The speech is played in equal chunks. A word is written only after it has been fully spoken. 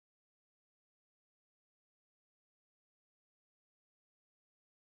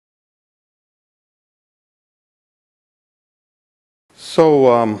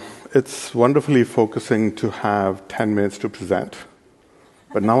It's wonderfully focusing to have 10 minutes to present,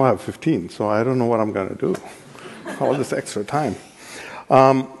 but now I have 15, so I don't know what I'm going to do. All this extra time.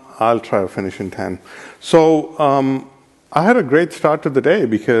 I'll try to finish in 10. I had a great start to the day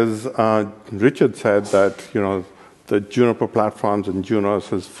because Richard said that the Juniper platforms and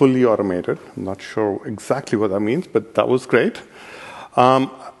Junos is fully automated. I'm not sure exactly what that means, but that was great.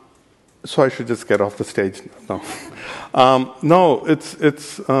 So I should just get off the stage. No,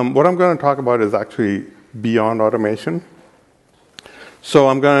 what I'm going to talk about is actually beyond automation. So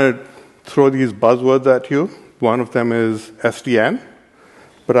I'm going to throw these buzzwords at you. One of them is SDN,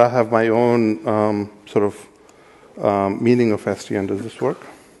 but I have my own meaning of SDN. Does this work?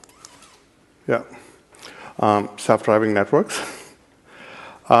 Yeah. Self-driving networks.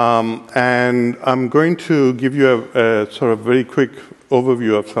 And I'm going to give you a sort of very quick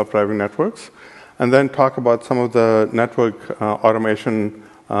overview of self-driving networks, and then talk about some of the network automation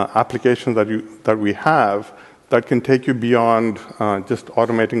applications that we have that can take you beyond just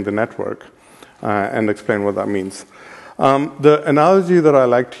automating the network, and explain what that means. The analogy that I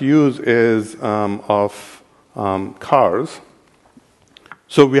like to use is of cars.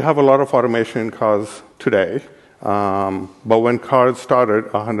 So we have a lot of automation in cars today, but when cars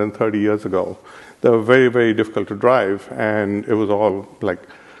started 130 years ago, they were very, very difficult to drive, and it was all like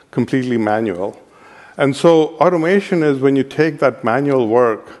completely manual. And so automation is when you take that manual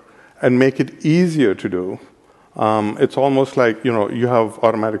work and make it easier to do. It's almost like you have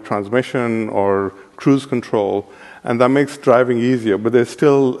automatic transmission or cruise control, and that makes driving easier, but there's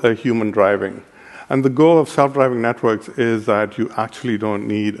still a human driving. And the goal of self-driving networks is that you actually don't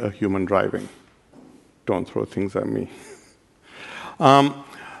need a human driving. Don't throw things at me.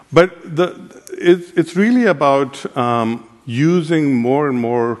 But it's really about using more and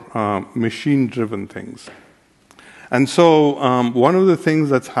more machine-driven things. And so one of the things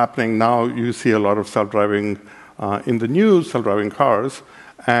that's happening now, you see a lot of self-driving in the news, self-driving cars,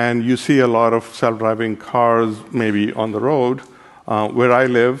 and you see a lot of self-driving cars maybe on the road. Where I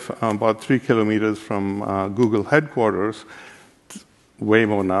live, about 3 kilometers from Google headquarters,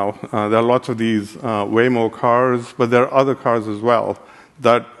 Waymo now, there are lots of these Waymo cars, but there are other cars as well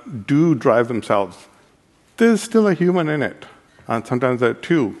that do drive themselves. There's still a human in it, and sometimes there are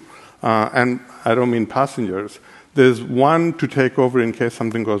two. And I don't mean passengers. There's one to take over in case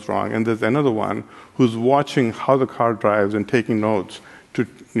something goes wrong, and there's another one who's watching how the car drives and taking notes to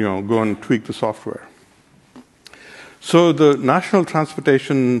go and tweak the software. So the National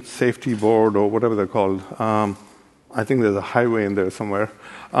Transportation Safety Board, or whatever they're called, I think there's a highway in there somewhere,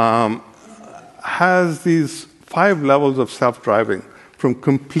 has these 5 levels of self-driving, from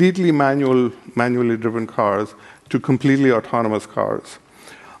completely manually driven cars to completely autonomous cars.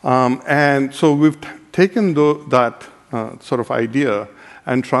 And so we've taken that sort of idea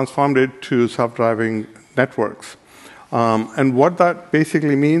and transformed it to self-driving networks. And what that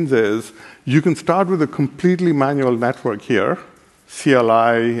basically means is you can start with a completely manual network here,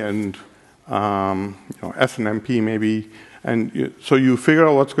 CLI and SNMP maybe, and so you figure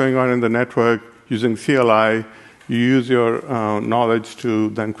out what's going on in the network using CLI. You use your knowledge to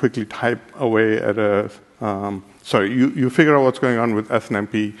then quickly type away at you figure out what's going on with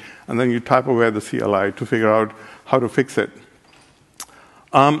SNMP, and then you type away at the CLI to figure out how to fix it.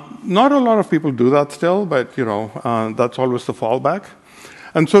 Not a lot of people do that still, but that's always the fallback.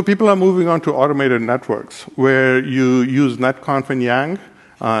 And so people are moving on to automated networks, where you use netconf and yang,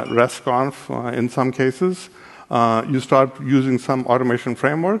 restconf in some cases. You start using some automation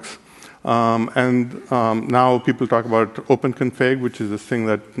frameworks. And now people talk about OpenConfig, which is this thing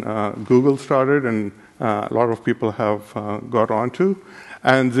that Google started and a lot of people have got onto,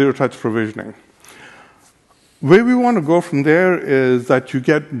 and zero-touch provisioning. Where we want to go from there is that you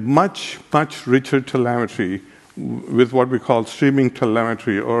get much, much richer telemetry with what we call streaming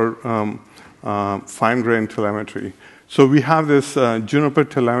telemetry or fine-grained telemetry. So we have this Juniper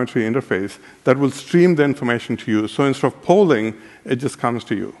telemetry interface that will stream the information to you. So instead of polling, it just comes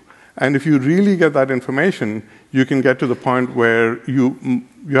to you. And if you really get that information, you can get to the point where you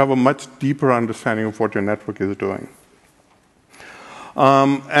have a much deeper understanding of what your network is doing.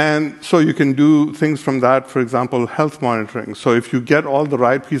 And so you can do things from that, for example, health monitoring. So if you get all the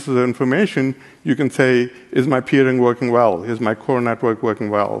right pieces of information, you can say, is my peering working well? Is my core network working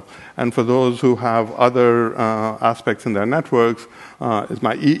well? And for those who have other aspects in their networks, is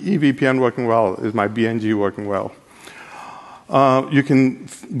my EVPN working well? Is my BNG working well? You can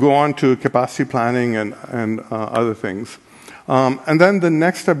go on to capacity planning and other things. And then the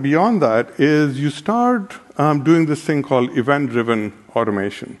next step beyond that is you start doing this thing called event-driven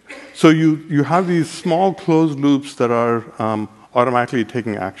automation. So you have these small closed loops that are automatically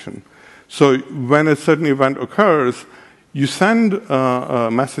taking action. So when a certain event occurs, you send a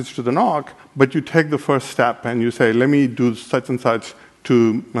message to the NOC, but you take the first step and you say, let me do such and such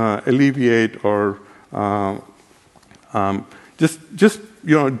to alleviate or just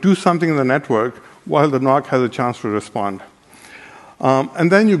do something in the network while the NOC has a chance to respond.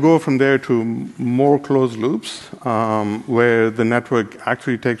 And then you go from there to more closed loops, where the network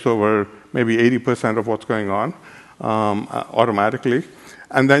actually takes over maybe 80% of what's going on automatically.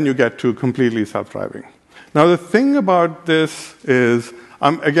 And then you get to completely self-driving. Now, the thing about this is,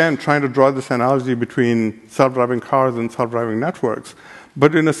 I'm, again, trying to draw this analogy between self-driving cars and self-driving networks.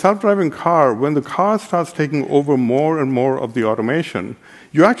 But in a self-driving car, when the car starts taking over more and more of the automation,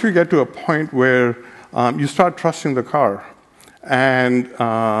 you actually get to a point where you start trusting the car. And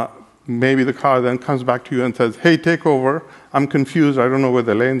maybe the car then comes back to you and says, hey, take over. I'm confused. I don't know where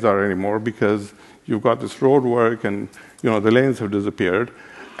the lanes are anymore because you've got this road work and the lanes have disappeared.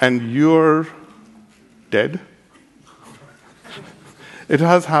 And you're dead. It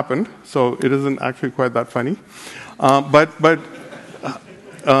has happened, so it isn't actually quite that funny.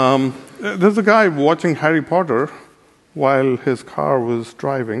 There's a guy watching Harry Potter while his car was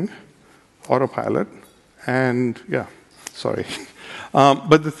driving, autopilot, and yeah, sorry.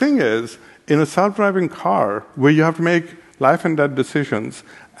 But the thing is, in a self-driving car where you have to make life and death decisions,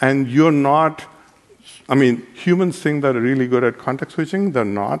 and you're not, humans think they're really good at context switching. They're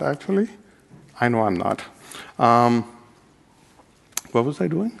not, actually. I know I'm not. What was I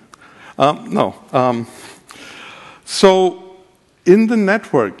doing? So in the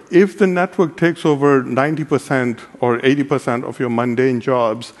network, if the network takes over 90% or 80% of your mundane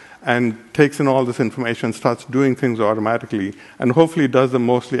jobs and takes in all this information, starts doing things automatically, and hopefully does them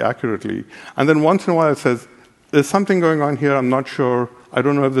mostly accurately, and then once in a while it says, there's something going on here, I'm not sure, I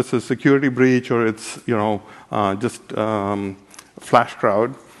don't know if this is a security breach or it's just flash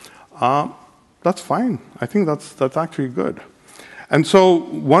crowd, that's fine. I think that's actually good. And so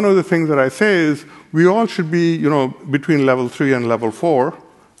one of the things that I say is we all should be between level 3 and level 4.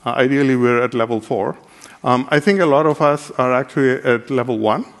 Ideally, we're at level 4. I think a lot of us are actually at level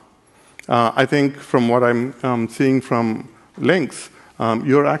 1. I think from what I'm seeing from LINX,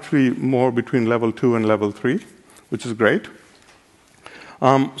 you're actually more between level 2 and level 3, which is great.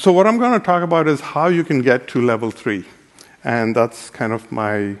 So what I'm going to talk about is how you can get to level 3. And that's kind of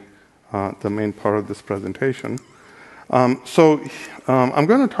the main part of this presentation. I'm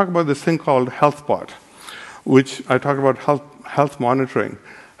going to talk about this thing called HealthBot, which I talk about health monitoring.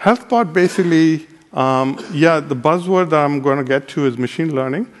 HealthBot basically, the buzzword that I'm going to get to is machine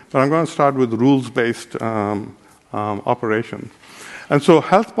learning, but I'm going to start with rules-based operation. And so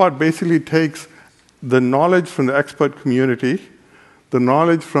HealthBot basically takes the knowledge from the expert community, the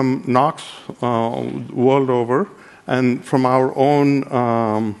knowledge from NOCs world over, and from our own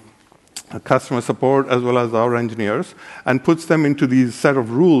customer support as well as our engineers, and puts them into these set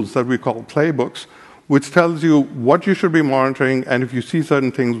of rules that we call playbooks, which tells you what you should be monitoring, and if you see certain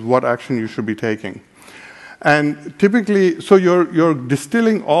things, what action you should be taking. And typically, so you're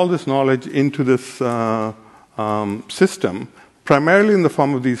distilling all this knowledge into this system, primarily in the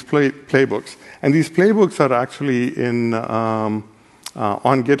form of these playbooks. And these playbooks are actually on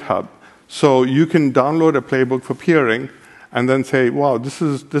GitHub. So you can download a playbook for peering, and then say, wow, this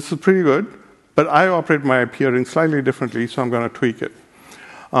is pretty good, but I operate my peering slightly differently, so I'm going to tweak it.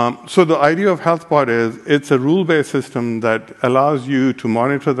 So the idea of HealthBot is it's a rule-based system that allows you to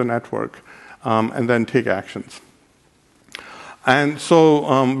monitor the network and then take actions. And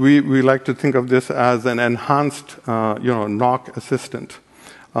so we like to think of this as an enhanced NOC assistant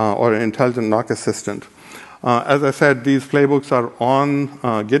or an intelligent NOC assistant. As I said, these playbooks are on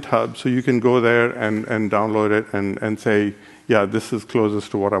GitHub, so you can go there and download it and say, yeah, this is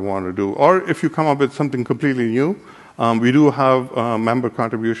closest to what I want to do. Or if you come up with something completely new, we do have member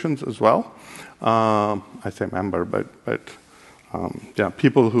contributions as well. I say member, but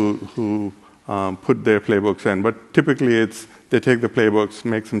people who put their playbooks in. But typically, they take the playbooks,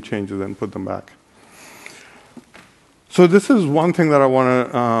 make some changes, and put them back. So this is one thing that I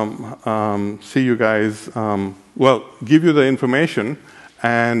want to see you guys, give you the information,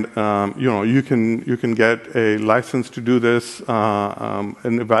 and you can get a license to do this,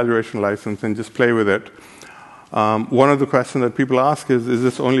 an evaluation license, and just play with it. One of the questions that people ask is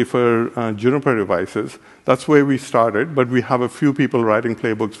this only for Juniper devices? That's where we started, but we have a few people writing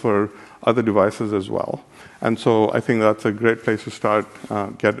playbooks for other devices as well. And so I think that's a great place to start,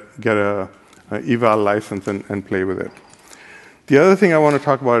 get a eval license and play with it. The other thing I want to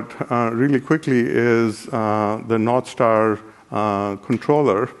talk about really quickly is the North Star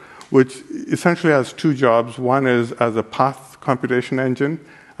controller, which essentially has two jobs. One is as a path computation engine,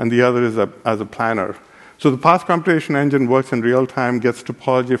 and the other is as a planner. So the path computation engine works in real time, gets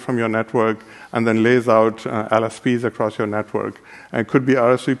topology from your network, and then lays out LSPs across your network. And it could be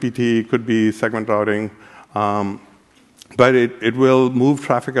RSVPT, it could be segment routing, but it will move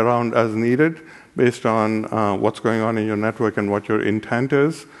traffic around as needed based on what's going on in your network and what your intent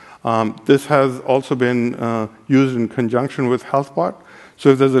is. This has also been used in conjunction with HealthBot. So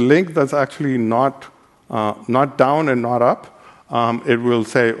if there's a link that's actually not down and not up, it will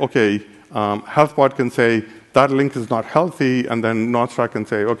say, okay, HealthBot can say, that link is not healthy, and then Northstar can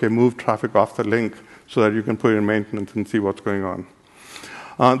say, okay, move traffic off the link so that you can put it in maintenance and see what's going on.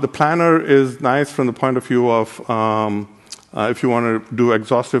 The planner is nice from the point of view of if you want to do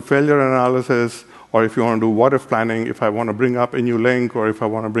exhaustive failure analysis, or if you want to do what-if planning, if I want to bring up a new link, or if I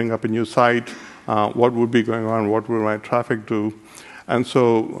want to bring up a new site, what would be going on, what will my traffic do? And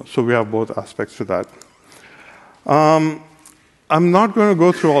so we have both aspects to that. I'm not going to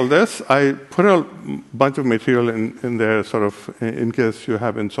go through all this. I put a bunch of material in there sort of in case you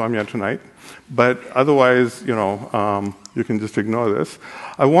have insomnia tonight. But otherwise, you can just ignore this.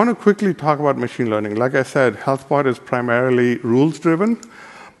 I want to quickly talk about machine learning. Like I said, HealthBot is primarily rules-driven,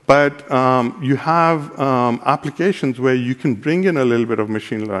 but you have applications where you can bring in a little bit of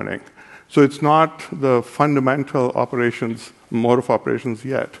machine learning. So it's not the fundamental mode of operations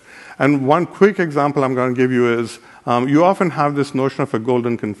yet. And one quick example I'm going to give you is, you often have this notion of a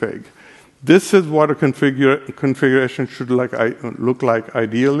golden config. This is what a configuration should look like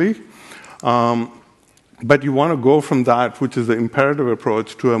ideally. But you want to go from that, which is the imperative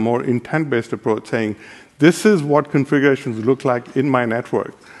approach, to a more intent-based approach, saying, this is what configurations look like in my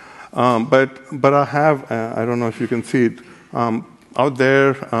network. But I have, I don't know if you can see it, out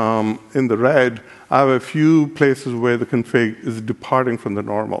there in the red, I have a few places where the config is departing from the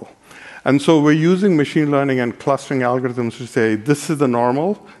normal. And so we're using machine learning and clustering algorithms to say, this is the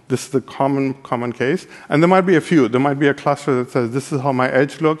normal, this is the common case. And there might be a few. There might be a cluster that says, this is how my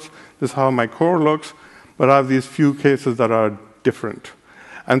edge looks, this is how my core looks, but I have these few cases that are different.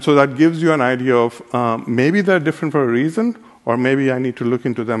 And so that gives you an idea of maybe they're different for a reason, or maybe I need to look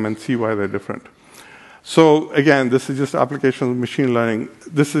into them and see why they're different. So again, this is just application of machine learning.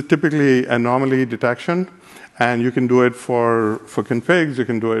 This is typically anomaly detection. And you can do it for configs, you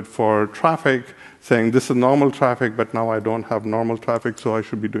can do it for traffic, saying this is normal traffic, but now I don't have normal traffic, so I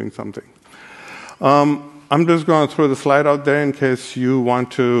should be doing something. I'm just going to throw the slide out there in case you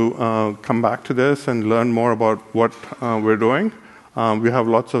want to come back to this and learn more about what we're doing. We have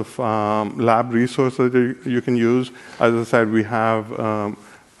lots of lab resources that you can use. As I said, we have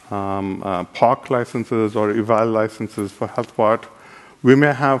POC licenses or eval licenses for HealthBot. We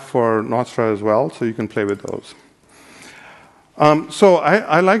may have for Northstar as well, so you can play with those. So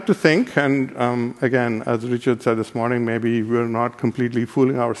I like to think, and again, as Richard said this morning, maybe we're not completely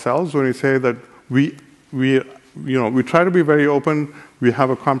fooling ourselves when we say that we try to be very open. We have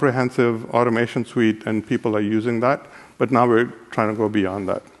a comprehensive automation suite, and people are using that. But now we're trying to go beyond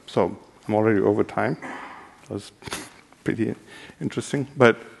that. So I'm already over time. That was pretty interesting.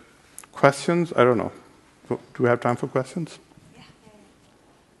 But questions? I don't know. Do we have time for questions?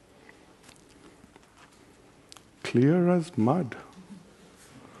 Clear as mud.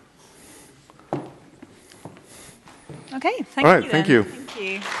 Okay, All right, thank you. Thank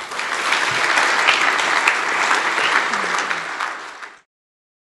you.